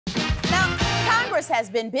Congress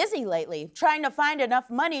has been busy lately trying to find enough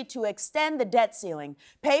money to extend the debt ceiling,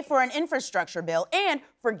 pay for an infrastructure bill, and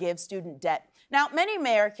forgive student debt. Now, many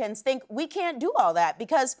Americans think we can't do all that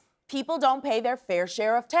because people don't pay their fair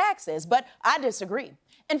share of taxes, but I disagree.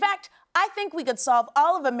 In fact, I think we could solve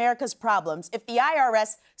all of America's problems if the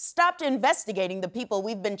IRS stopped investigating the people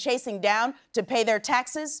we've been chasing down to pay their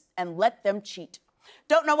taxes and let them cheat.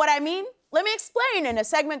 Don't know what I mean? Let me explain in a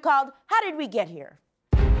segment called How Did We Get Here?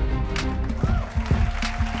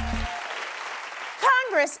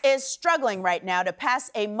 Congress is struggling right now to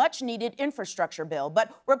pass a much-needed infrastructure bill,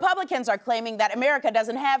 but Republicans are claiming that America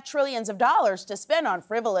doesn't have trillions of dollars to spend on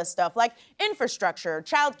frivolous stuff like infrastructure,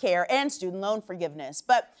 childcare, and student loan forgiveness.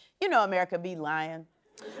 But you know America be lying.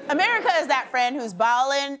 America is that friend who's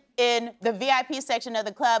balling in the VIP section of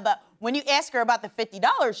the club, but when you ask her about the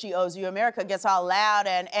 $50 she owes you, America gets all loud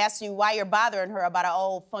and asks you why you're bothering her about an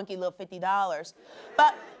old funky little $50.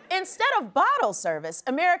 But instead of bottle service,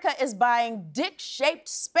 America is buying dick-shaped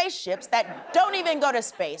spaceships that don't even go to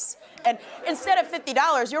space. And instead of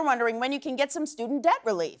 $50, you're wondering when you can get some student debt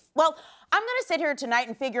relief. Well, I'm gonna sit here tonight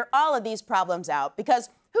and figure all of these problems out because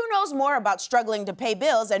who knows more about struggling to pay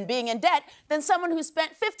bills and being in debt than someone who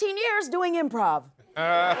spent 15 years doing improv?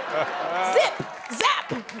 Zip, zap,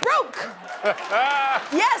 broke.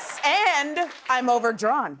 Yes, and I'm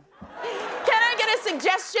overdrawn. Can I get a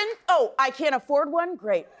suggestion? Oh, I can't afford one?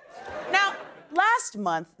 Great. Now, last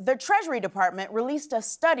month, the Treasury Department released a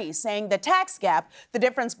study saying the tax gap, the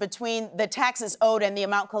difference between the taxes owed and the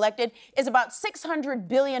amount collected, is about $600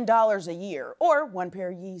 billion a year, or one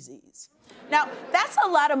pair of Yeezys. Now, that's a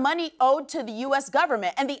lot of money owed to the U.S.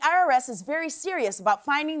 government, and the IRS is very serious about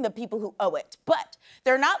finding the people who owe it. But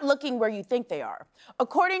they're not looking where you think they are.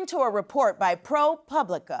 According to a report by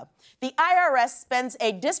ProPublica, the IRS spends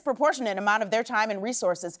a disproportionate amount of their time and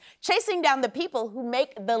resources chasing down the people who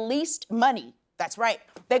make the least money. That's right.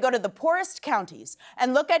 They go to the poorest counties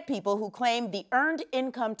and look at people who claim the Earned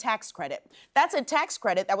Income Tax Credit. That's a tax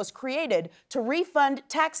credit that was created to refund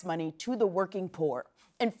tax money to the working poor.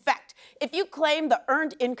 In fact, if you claim the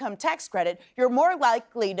Earned Income Tax Credit, you're more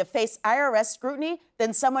likely to face IRS scrutiny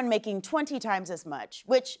than someone making 20 times as much,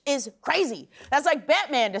 which is crazy. That's like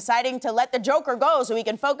Batman deciding to let the Joker go so he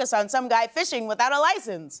can focus on some guy fishing without a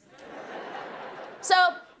license. So,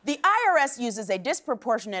 the IRS uses a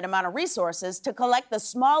disproportionate amount of resources to collect the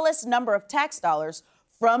smallest number of tax dollars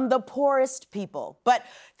from the poorest people. But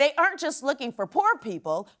they aren't just looking for poor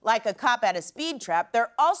people, like a cop at a speed trap.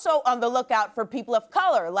 They're also on the lookout for people of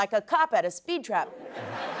color, like a cop at a speed trap.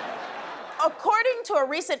 According to a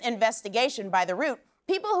recent investigation by The Root,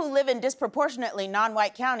 people who live in disproportionately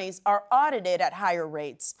non-white counties are audited at higher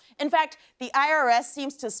rates. In fact, the IRS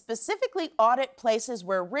seems to specifically audit places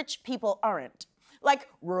where rich people aren't, like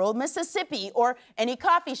rural Mississippi or any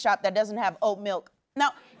coffee shop that doesn't have oat milk.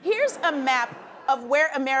 Now, here's a map of where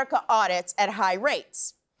America audits at high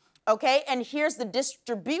rates, okay? And here's the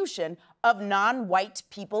distribution of non-white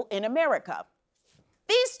people in America.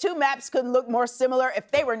 These two maps could look more similar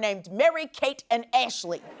if they were named Mary, Kate, and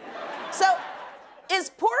Ashley. So, is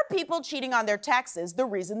poor people cheating on their taxes the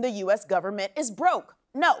reason the U.S. government is broke?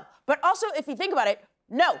 No. But also, if you think about it,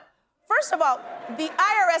 no. First of all, the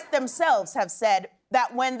IRS themselves have said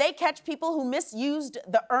that when they catch people who misused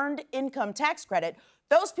the Earned Income Tax Credit,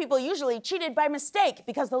 those people usually cheated by mistake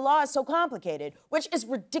because the law is so complicated, which is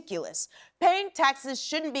ridiculous. Paying taxes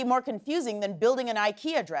shouldn't be more confusing than building an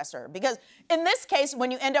IKEA dresser, because in this case,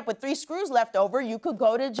 when you end up with 3 screws left over, you could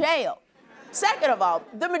go to jail. Second of all,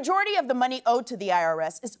 the majority of the money owed to the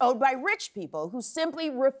IRS is owed by rich people who simply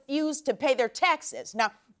refuse to pay their taxes.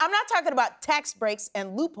 Now, I'm not talking about tax breaks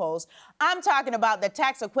and loopholes. I'm talking about the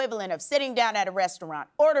tax equivalent of sitting down at a restaurant,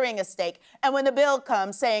 ordering a steak, and when the bill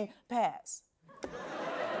comes, saying, pass.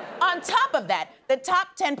 On top of that, the top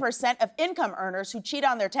 10% of income earners who cheat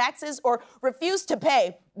on their taxes or refuse to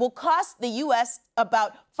pay will cost the U.S.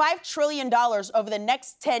 about $5 trillion over the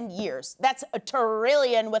next 10 years. That's a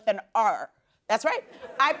trillion with an R. That's right.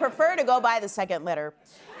 I prefer to go by the second letter.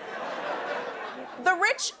 The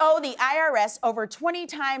rich owe the IRS over 20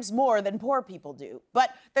 times more than poor people do.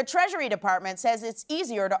 But the Treasury Department says it's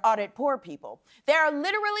easier to audit poor people. They are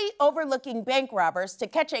literally overlooking bank robbers to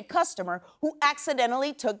catch a customer who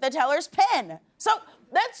accidentally took the teller's pen. So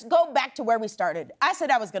let's go back to where we started. I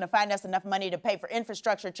said I was going to find us enough money to pay for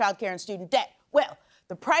infrastructure, childcare, and student debt. Well,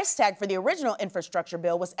 the price tag for the original infrastructure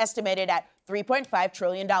bill was estimated at $3.5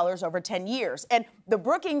 trillion over 10 years. And the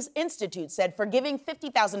Brookings Institute said forgiving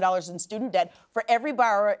 $50,000 in student debt for every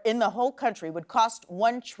borrower in the whole country would cost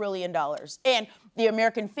 $1 trillion. And The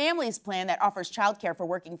American Families Plan that offers child care for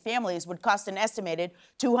working families would cost an estimated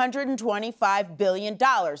 $225 billion.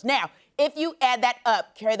 Now, if you add that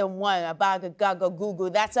up, carry the one, abaga, gaga, goo goo,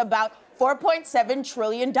 that's about $4.7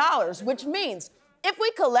 trillion, which means if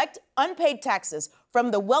we collect unpaid taxes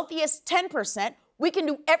from the wealthiest 10%, we can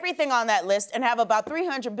do everything on that list and have about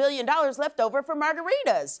 $300 billion left over for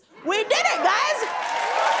margaritas. We did it, guys! Woo!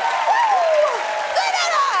 We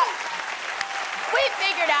did it! We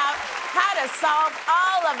figured out how to solve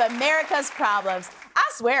all of America's problems. I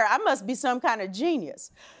swear, I must be some kind of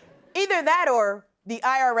genius. Either that or the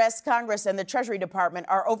IRS, Congress, and the Treasury Department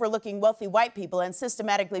are overlooking wealthy white people and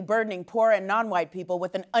systematically burdening poor and non-white people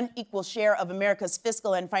with an unequal share of America's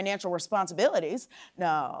fiscal and financial responsibilities.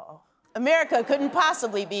 No, America couldn't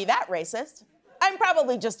possibly be that racist. I'm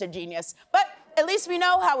probably just a genius, but at least we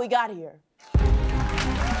know how we got here.